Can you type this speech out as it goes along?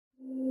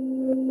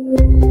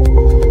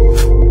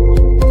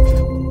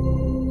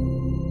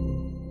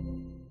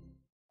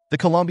The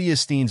Columbia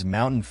Steens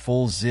Mountain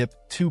Full Zip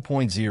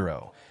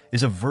 2.0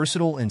 is a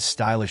versatile and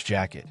stylish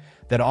jacket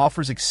that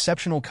offers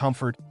exceptional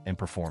comfort and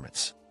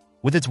performance.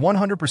 With its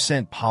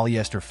 100%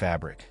 polyester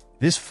fabric,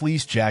 this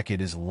fleece jacket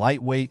is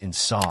lightweight and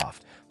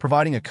soft,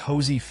 providing a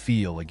cozy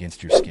feel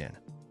against your skin.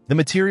 The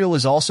material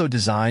is also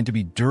designed to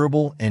be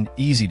durable and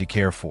easy to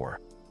care for,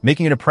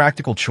 making it a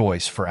practical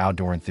choice for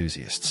outdoor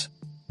enthusiasts.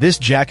 This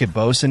jacket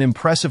boasts an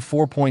impressive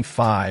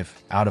 4.5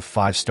 out of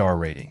 5-star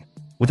rating,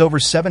 with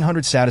over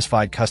 700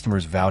 satisfied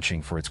customers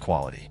vouching for its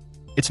quality.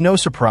 It's no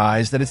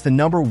surprise that it's the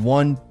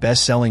 #1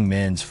 best-selling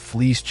men's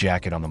fleece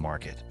jacket on the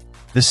market.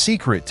 The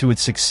secret to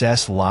its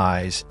success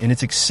lies in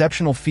its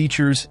exceptional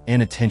features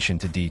and attention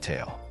to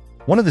detail.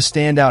 One of the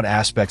standout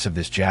aspects of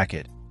this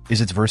jacket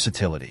is its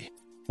versatility.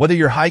 Whether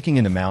you're hiking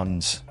in the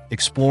mountains,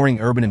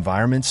 exploring urban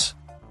environments,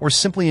 or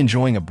simply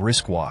enjoying a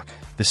brisk walk,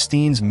 the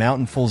Steens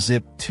Mountain Full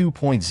Zip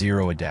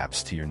 2.0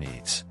 adapts to your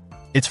needs.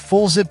 Its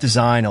full zip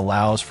design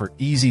allows for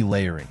easy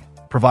layering,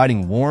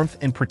 providing warmth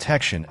and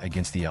protection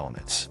against the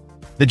elements.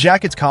 The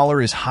jacket's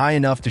collar is high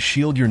enough to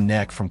shield your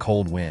neck from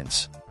cold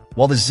winds,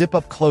 while the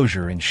zip-up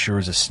closure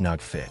ensures a snug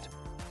fit.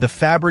 The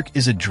fabric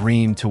is a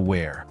dream to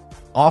wear,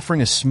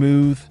 offering a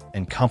smooth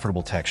and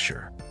comfortable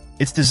texture.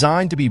 It's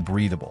designed to be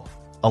breathable,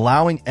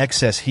 allowing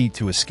excess heat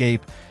to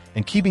escape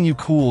and keeping you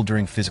cool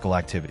during physical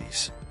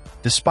activities.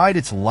 Despite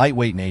its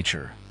lightweight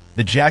nature,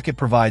 the jacket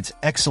provides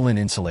excellent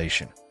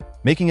insulation,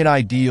 making it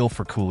ideal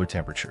for cooler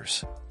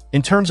temperatures.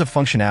 In terms of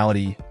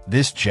functionality,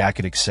 this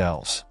jacket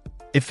excels.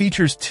 It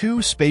features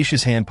 2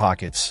 spacious hand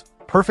pockets,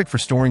 perfect for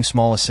storing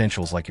small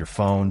essentials like your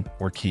phone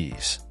or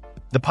keys.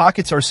 The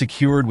pockets are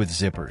secured with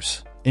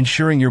zippers,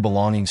 ensuring your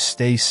belongings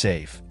stay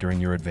safe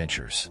during your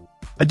adventures.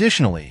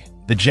 Additionally,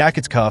 the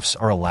jacket's cuffs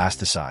are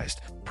elasticized,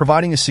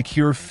 providing a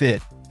secure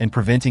fit and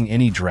preventing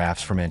any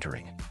drafts from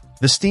entering.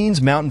 The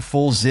Steens Mountain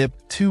Full Zip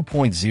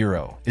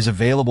 2.0 is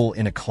available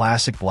in a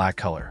classic black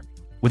color,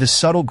 with a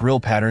subtle grill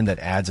pattern that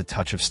adds a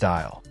touch of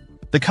style.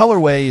 The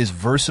colorway is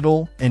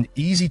versatile and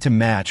easy to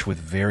match with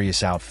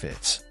various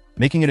outfits,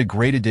 making it a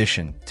great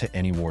addition to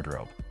any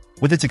wardrobe.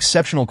 With its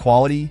exceptional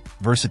quality,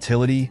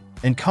 versatility,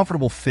 and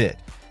comfortable fit,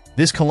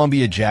 this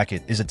Columbia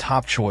jacket is a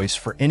top choice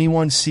for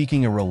anyone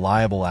seeking a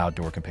reliable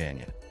outdoor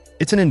companion.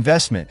 It's an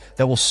investment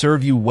that will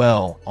serve you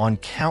well on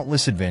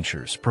countless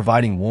adventures,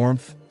 providing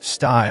warmth,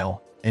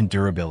 style, and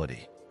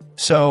durability.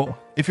 So,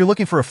 if you're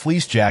looking for a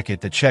fleece jacket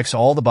that checks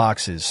all the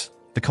boxes,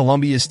 the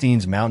Columbia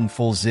Steens Mountain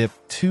Full Zip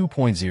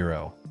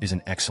 2.0 is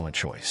an excellent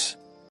choice.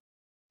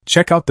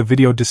 Check out the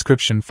video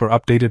description for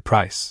updated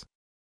price.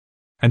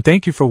 And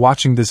thank you for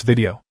watching this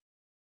video.